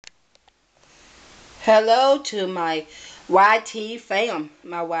Hello to my YT fam,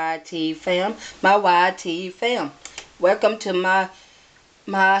 my YT fam, my YT fam. Welcome to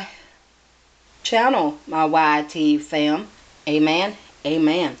my channel, my YT fam. Amen.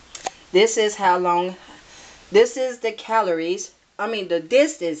 Amen. This is how long. This is the calories. The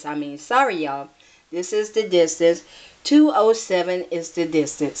distance. Sorry y'all. This is the distance. 207 is the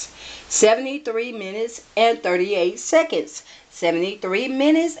distance. 73 minutes and 38 seconds. 73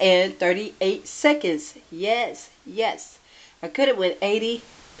 minutes and 38 seconds. Yes, yes. I could have went 80,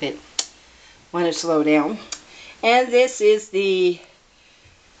 but want to slow down. And this is the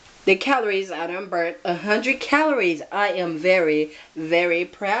calories I done burnt. 100 calories. I am very, very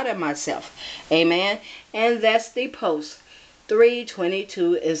proud of myself. Amen. And that's the post.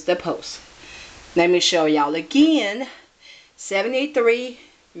 322 is the post. Let me show y'all again. 73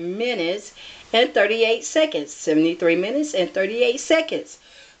 minutes and 38 seconds. 73 minutes and 38 seconds.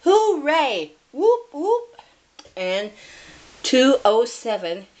 Hooray! Whoop, whoop. And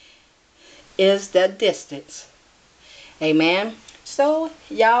 207 is the distance. Amen. So,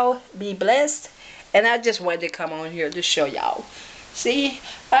 y'all be blessed. And I just wanted to come on here to show y'all. See,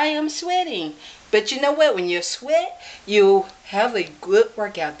 I am sweating. But you know what? When you sweat, you have a good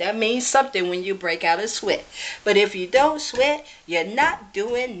workout. That means something when you break out a sweat. But if you don't sweat, you're not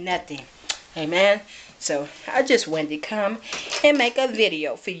doing nothing. Amen. So I just wanted to come and make a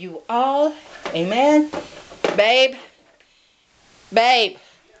video for you all. Amen. Babe. Babe.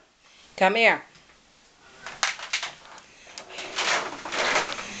 Come here.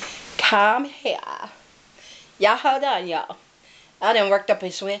 Come here. Y'all hold on, y'all. I done worked up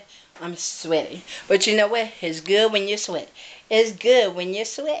a sweat. I'm sweating. But you know what? It's good when you sweat. It's good when you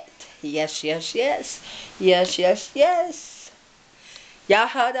sweat. Yes, yes, yes. Yes, yes, yes. Y'all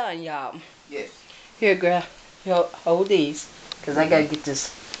hold on, y'all. Yes. Here, girl. Here, hold these. Because I got to get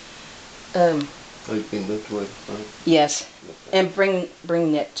this. Oh, you can look towards the front? Yes. Okay. And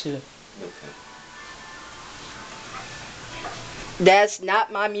bring that too. Okay. That's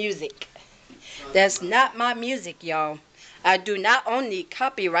not my music. That's not my music, y'all. I do not own the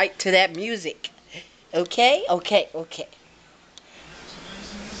copyright to that music. Okay? Okay, okay.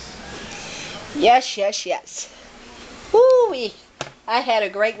 Yes, yes, yes. Woo-wee. I had a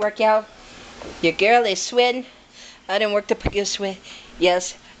great workout. Your girl is sweating. I didn't work to pick a sweat.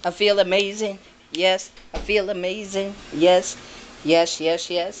 Yes, I feel amazing. Yes, I feel amazing. Yes, yes, yes,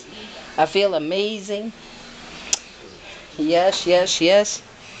 yes. I feel amazing. Yes, yes, yes.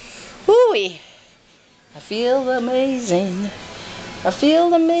 Woo-wee. I feel amazing. I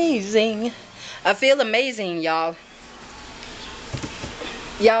feel amazing. I feel amazing, y'all.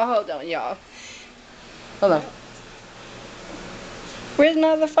 Y'all, hold on, y'all. Hold on. Where's my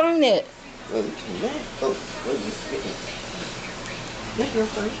other phone at? Well, oh, what are you speaking? That's your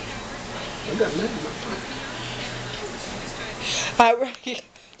phone. I got mine in my phone. Alright.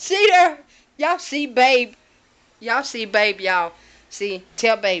 See there? Y'all see Babe. Y'all see Babe, y'all. See,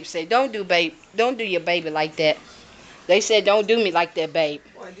 tell Babe, say, don't do Babe. Don't do your baby like that. They said, don't do me like that, Babe.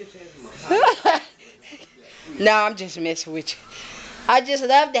 Well, I just had my No, I'm just messing with you. I just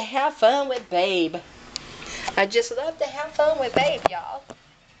love to have fun with Babe. I just love to have fun with Babe, y'all.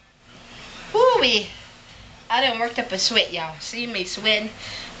 Woo-wee. I done worked up a sweat, y'all. See me sweating?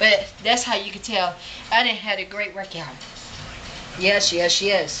 But that's how you can tell I done had a great workout. Yes, yes,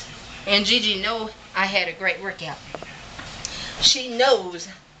 yes. And Gigi know I had a great workout. She knows.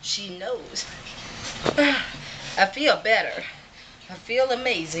 She knows. I feel better. I feel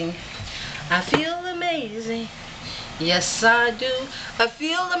amazing. I feel amazing. Yes, I do. I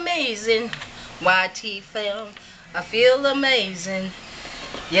feel amazing. YT fam. I feel amazing.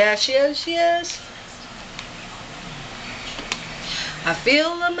 Yes, yes, yes. I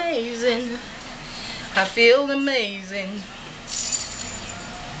feel amazing. I feel amazing.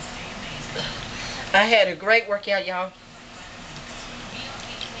 I had a great workout, y'all.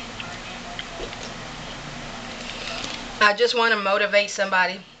 I just want to motivate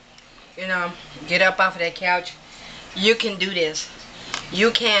somebody. You know, get up off of that couch. You can do this. You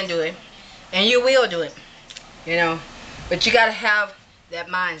can do it. And you will do it. You know, but you got to have that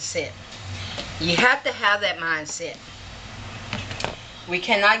mindset. You have to have that mindset. We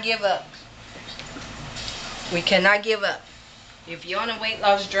cannot give up. We cannot give up. If you're on a weight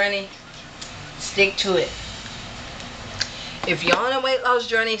loss journey, stick to it. If you're on a weight loss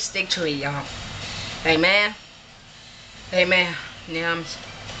journey, stick to it, y'all. Amen. Amen. Now,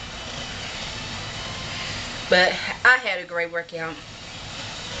 but I had a great workout.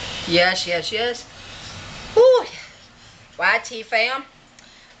 Yes, yes, yes. Woo. YT fam,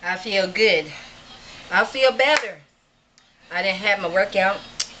 I feel good. I feel better. I didn't have my workout.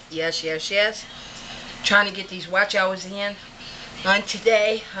 Yes, yes, yes. trying to get these watch hours in on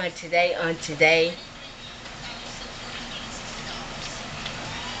today.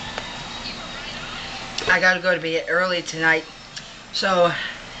 I gotta go to bed early tonight, so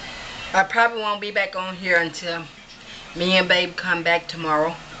I probably won't be back on here until me and Babe come back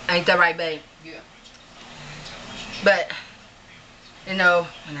tomorrow. Ain't that right, Babe? Yeah. But, you know,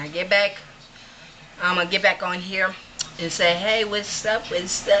 when I get back, I'm gonna get back on here and say, hey, what's up, YT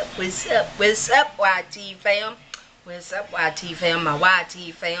fam? What's up, YT fam, my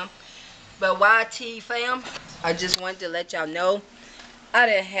YT fam? But YT fam, I just wanted to let y'all know I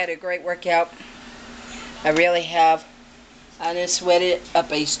done had a great workout. I really have. I done sweated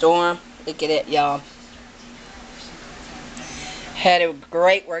up a storm. Look at it, y'all. Had a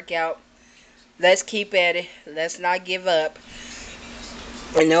great workout. Let's keep at it. Let's not give up.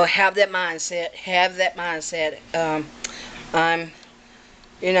 You know, have that mindset. Have that mindset. I'm,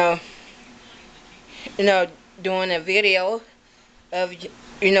 you know, doing a video of,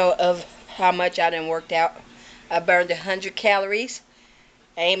 of how much I done worked out. I burned 100 calories.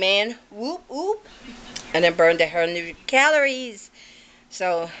 Amen. Whoop, whoop. And then burned 100 calories.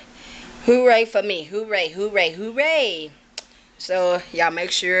 So, hooray for me. Hooray, hooray, hooray. So, y'all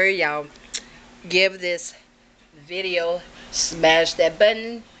make sure y'all give this video, smash that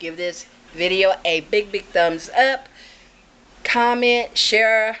button, give this video a big, big thumbs up, comment,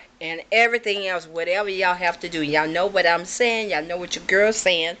 share, and everything else, whatever y'all have to do. Y'all know what I'm saying. Y'all know what your girl's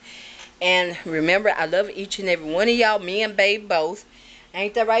saying. And remember, I love each and every one of y'all, me and Babe both.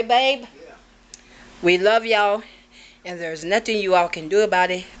 Ain't that right, Babe? Yeah. We love y'all, and there's nothing you all can do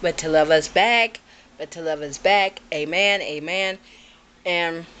about it but to love us back. Amen, amen.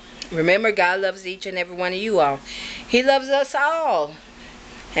 And remember, God loves each and every one of you all. He loves us all.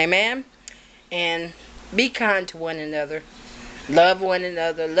 Amen. And be kind to one another. Love one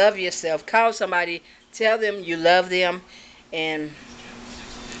another. Love yourself. Call somebody. Tell them you love them. And,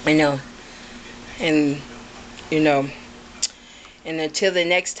 and until the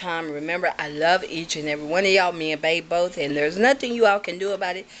next time, remember, I love each and every one of y'all, me and Babe both, and there's nothing you all can do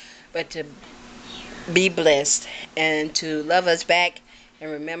about it but to be blessed and to love us back.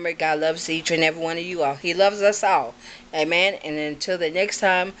 And remember, God loves each and every one of you all. He loves us all. Amen. And until the next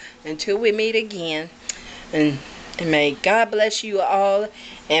time, until we meet again, and may God bless you all,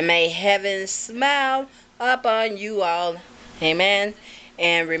 and may heaven smile upon you all. Amen.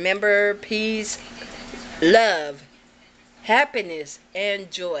 And remember, peace, love, happiness, and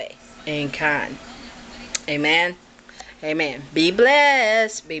joy, and kind. Amen. Amen. Be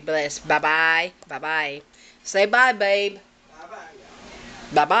blessed. Be blessed. Bye-bye. Bye-bye. Say bye, Babe. Bye-bye,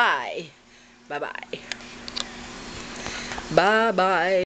 y'all. Bye-bye. Bye-bye. Bye-bye.